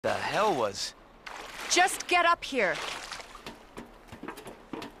The hell was... Just get up here!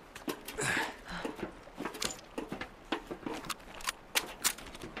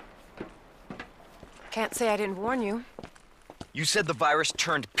 Can't say I didn't warn you. You said the virus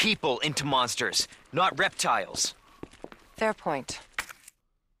turned people into monsters, not reptiles. Fair point.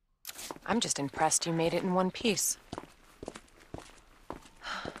 I'm just impressed you made it in one piece.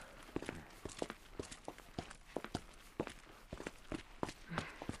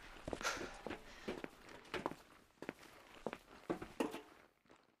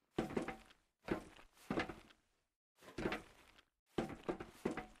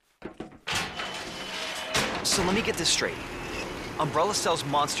 So let me get this straight. Umbrella sells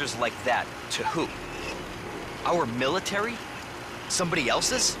monsters like that to who? Our military? Somebody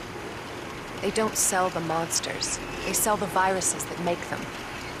else's? They don't sell the monsters. They sell the viruses that make them.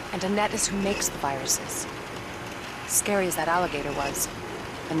 And Anette is who makes the viruses. Scary as that alligator was,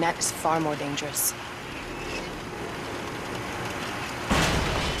 Anette is far more dangerous.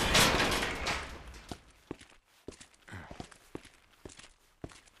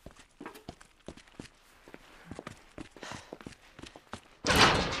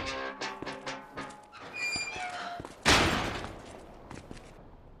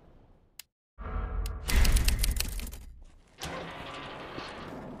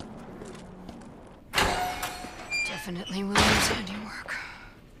 Definitely William's handiwork.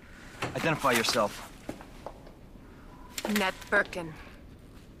 Identify yourself. Anette Birkin.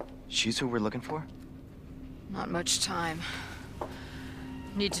 She's who we're looking for? Not much time.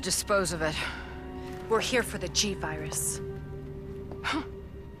 Need to dispose of it. We're here for the G-virus.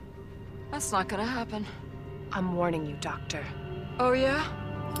 That's not gonna happen. I'm warning you, Doctor. Oh, yeah?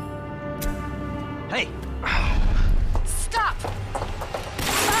 Hey! Stop!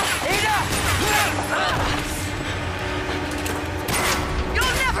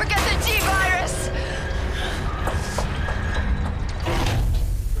 You'll never get the G-virus!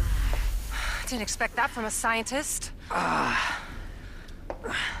 Didn't expect that from a scientist.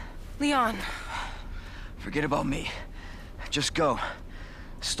 Leon. Forget about me. Just go.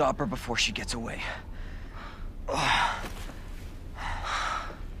 Stop her before she gets away.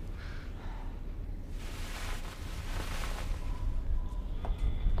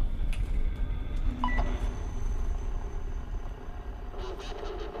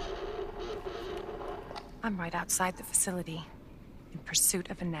 I'm right outside the facility, in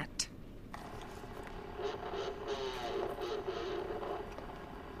pursuit of Anette.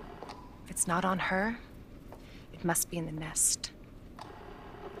 If it's not on her, it must be in the nest.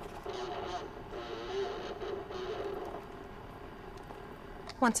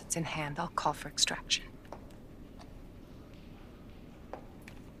 Once it's in hand, I'll call for extraction.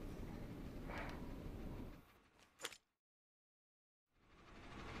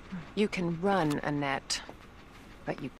 You can run, Anette, but you